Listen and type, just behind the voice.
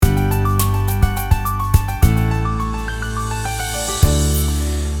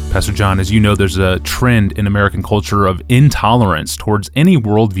Pastor John, as you know, there's a trend in American culture of intolerance towards any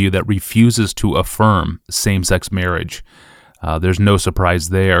worldview that refuses to affirm same-sex marriage. There's no surprise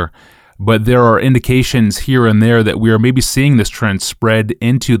there. But there are indications here and there that we are maybe seeing this trend spread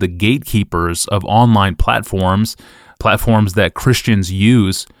into the gatekeepers of online platforms that Christians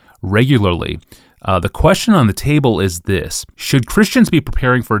use regularly. The question on the table is this: should Christians be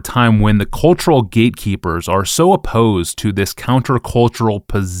preparing for a time when the cultural gatekeepers are so opposed to this countercultural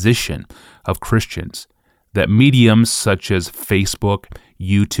position of Christians that mediums such as Facebook,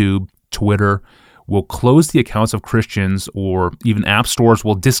 YouTube, Twitter will close the accounts of Christians, or even app stores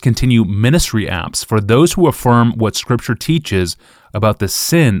will discontinue ministry apps for those who affirm what Scripture teaches about the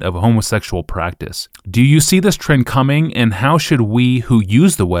sin of homosexual practice? Do you see this trend coming, and how should we who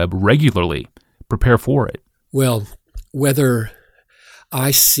use the web regularly prepare for it? Well, whether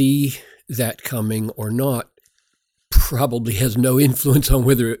I see that coming or not probably has no influence on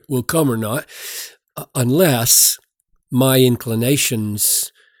whether it will come or not, unless my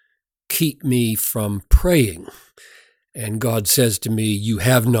inclinations keep me from praying. And God says to me, "You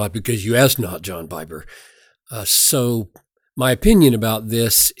have not because you ask not," John Piper. So my opinion about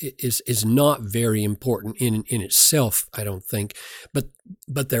this is not very important in itself, I don't think.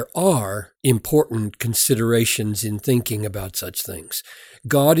 But there are important considerations in thinking about such things.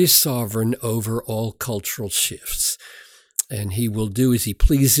 God is sovereign over all cultural shifts, and He will do as He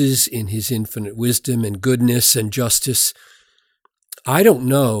pleases in His infinite wisdom and goodness and justice. I don't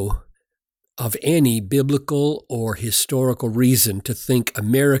know of any biblical or historical reason to think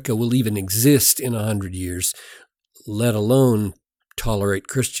America will even exist in 100 years, let alone tolerate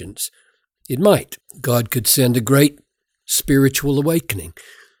Christians. It might. God could send a great spiritual awakening,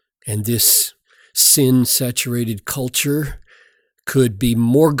 and this sin-saturated culture could be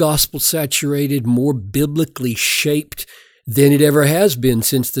more gospel-saturated, more biblically shaped than it ever has been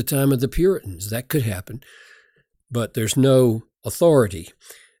since the time of the Puritans. That could happen, but there's no authority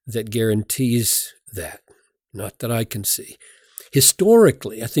that guarantees that, not that I can see.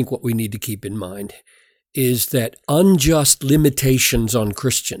 Historically, I think what we need to keep in mind is that unjust limitations on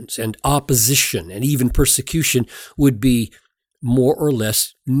Christians and opposition and even persecution would be more or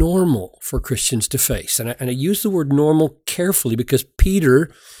less normal for Christians to face. And I use the word normal carefully because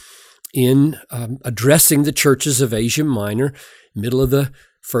Peter, in addressing the churches of Asia Minor, middle of the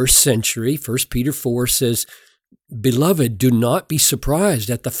first century, 1 Peter 4 says, "Beloved, do not be surprised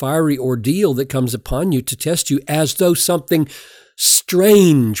at the fiery ordeal that comes upon you to test you as though something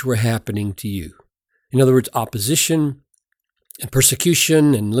strange were happening to you." In other words, opposition and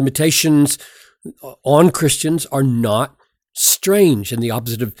persecution and limitations on Christians are not strange. And the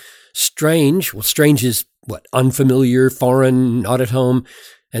opposite of strange, well, strange is what? Unfamiliar, foreign, not at home.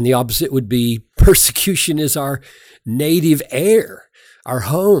 And the opposite would be persecution is our native air, our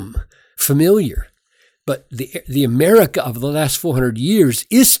home, familiar. But the America of the last 400 years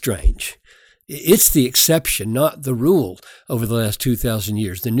is strange. It's the exception, not the rule, over the last 2,000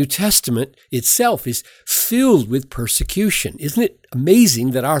 years. The New Testament itself is filled with persecution. Isn't it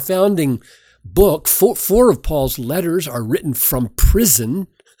amazing that our founding book, four of Paul's letters are written from prison?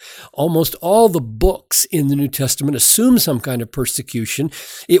 Almost all the books in the New Testament assume some kind of persecution.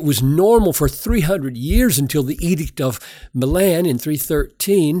 It was normal for 300 years until the Edict of Milan in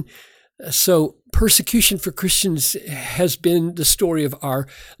 313. So persecution for Christians has been the story of our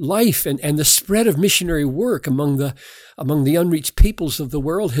life, and the spread of missionary work among the unreached peoples of the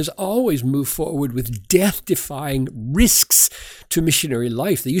world has always moved forward with death-defying risks to missionary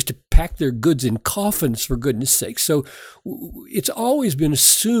life. They used to pack their goods in coffins, for goodness sake. So it's always been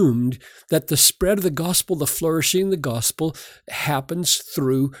assumed that the spread of the gospel, the flourishing of the gospel, happens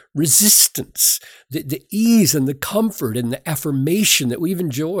through resistance. The ease and the comfort and the affirmation that we've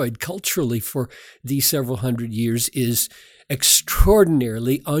enjoyed culturally for these several hundred years is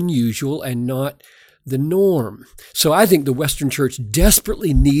extraordinarily unusual and not the norm. So I think the Western Church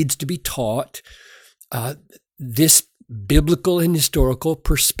desperately needs to be taught this biblical and historical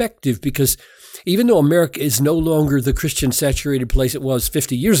perspective, because even though America is no longer the Christian-saturated place it was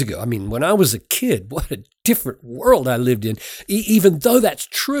 50 years ago, I mean, when I was a kid, what a different world I lived in. Even though that's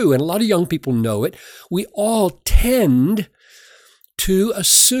true, and a lot of young people know it, we all tend to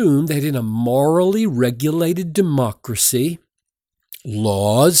assume that in a morally regulated democracy,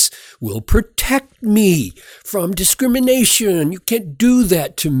 laws will protect me from discrimination. You can't do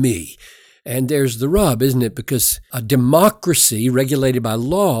that to me. And there's the rub, isn't it? Because a democracy regulated by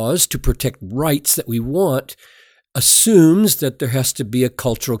laws to protect rights that we want assumes that there has to be a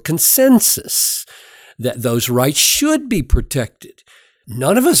cultural consensus that those rights should be protected.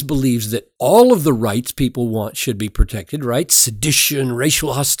 None of us believes that all of the rights people want should be protected, right? Sedition,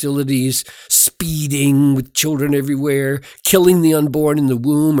 racial hostilities, speeding with children everywhere, killing the unborn in the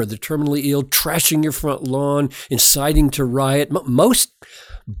womb or the terminally ill, trashing your front lawn, inciting to riot. Most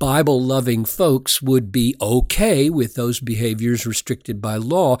Bible-loving folks would be okay with those behaviors restricted by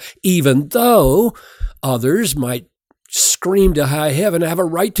law, even though others might scream to high heaven, I have a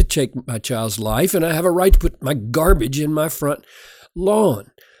right to take my child's life, and I have a right to put my garbage in my front lawn.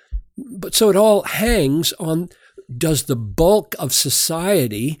 But so it all hangs on, does the bulk of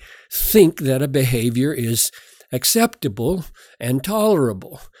society think that a behavior is acceptable and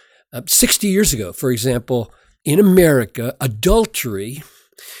tolerable? 60 years ago, for example, in America, adultery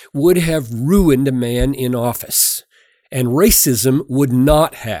would have ruined a man in office, and racism would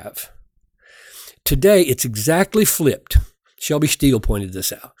not have. Today, it's exactly flipped. Shelby Steele pointed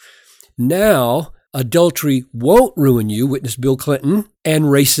this out. Now, adultery won't ruin you, witness Bill Clinton, and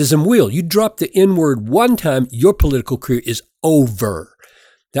racism will. You drop the N-word one time, your political career is over.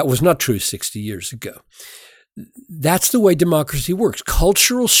 That was not true 60 years ago. That's the way democracy works.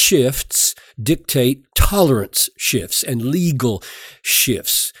 Cultural shifts dictate tolerance shifts and legal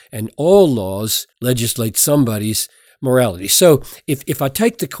shifts, and all laws legislate somebody's morality. So if I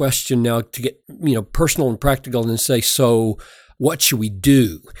take the question now to get personal and practical and say, so what should we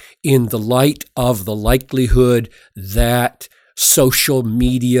do in the light of the likelihood that social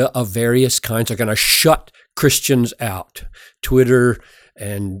media of various kinds are going to shut Christians out? Twitter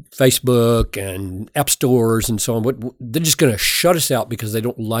and Facebook and app stores and so on, they're just going to shut us out because they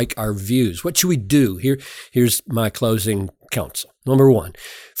don't like our views. What should we do? Here's my closing counsel. Number one,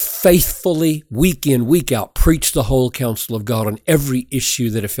 faithfully, week in, week out, preach the whole counsel of God on every issue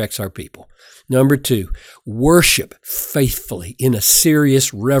that affects our people. Number two, worship faithfully in a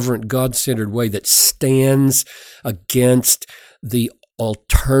serious, reverent, God-centered way that stands against the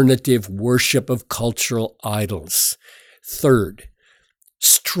alternative worship of cultural idols. Third,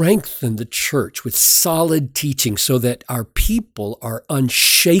 strengthen the church with solid teaching so that our people are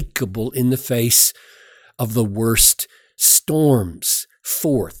unshakable in the face of the worst storms.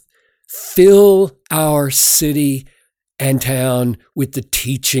 Fourth, fill our city and town with the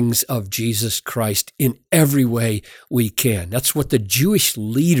teachings of Jesus Christ in every way we can. That's what the Jewish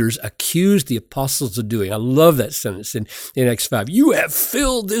leaders accused the apostles of doing. I love that sentence in Acts 5. You have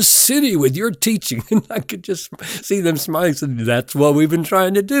filled this city with your teaching. And I could just see them smiling. So that's what we've been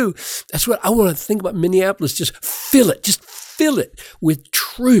trying to do. That's what I want to think about Minneapolis. Just fill it with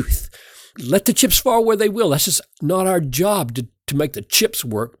truth. Let the chips fall where they will. That's just not our job to make the chips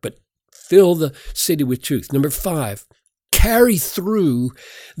work, but fill the city with truth. Number 5, carry through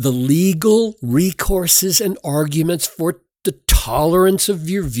the legal recourses and arguments for the tolerance of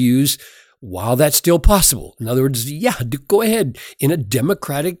your views while that's still possible. In other words, go ahead in a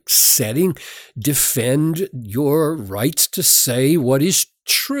democratic setting, defend your rights to say what is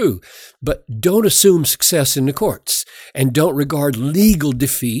true, but don't assume success in the courts and don't regard legal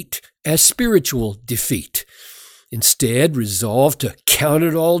defeat as spiritual defeat. Instead, resolve to count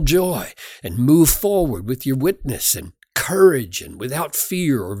it all joy and move forward with your witness and courage and without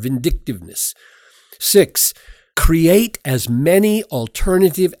fear or vindictiveness. 6, create as many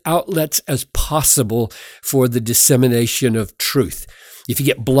alternative outlets as possible for the dissemination of truth. If you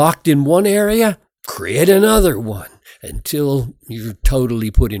get blocked in one area, create another one until you're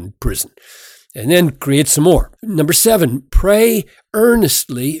totally put in prison. And then create some more. Number 7, pray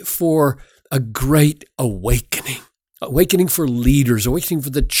earnestly for a great awakening. Awakening for leaders, awakening for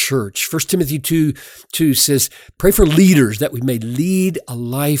the church. 1 Timothy 2 says, pray for leaders that we may lead a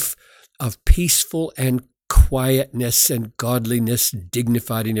life of peaceful and quietness and godliness,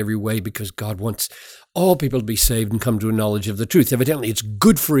 dignified in every way, because God wants all people to be saved and come to a knowledge of the truth. Evidently, it's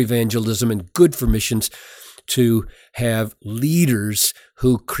good for evangelism and good for missions to have leaders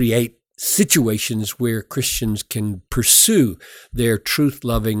who create situations where Christians can pursue their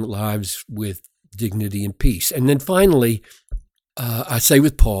truth-loving lives with dignity and peace. And then finally, I say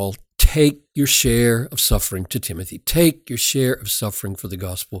with Paul, take your share of suffering to Timothy. Take your share of suffering for the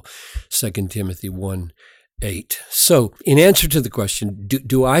gospel, 2 Timothy 1:8. So in answer to the question,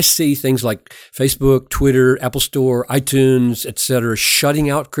 do I see things like Facebook, Twitter, Apple Store, iTunes, etc., shutting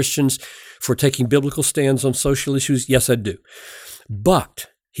out Christians for taking biblical stands on social issues? Yes, I do. But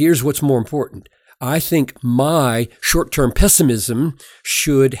here's what's more important. I think my short-term pessimism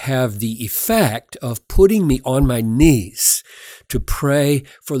should have the effect of putting me on my knees to pray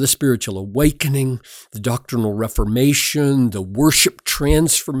for the spiritual awakening, the doctrinal reformation, the worship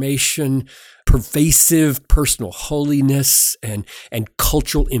transformation, pervasive personal holiness, and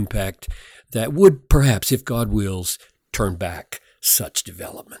cultural impact that would perhaps, if God wills, turn back such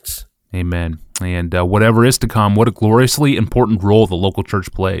developments. Amen. And whatever is to come, what a gloriously important role the local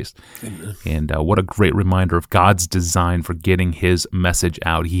church plays. Amen. And what a great reminder of God's design for getting his message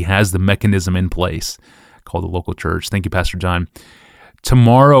out. He has the mechanism in place called the local church. Thank you, Pastor John.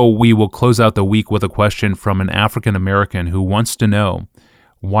 Tomorrow, we will close out the week with a question from an African American who wants to know,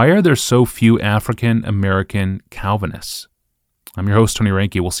 why are there so few African American Calvinists? I'm your host, Tony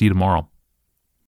Reinke. We'll see you tomorrow.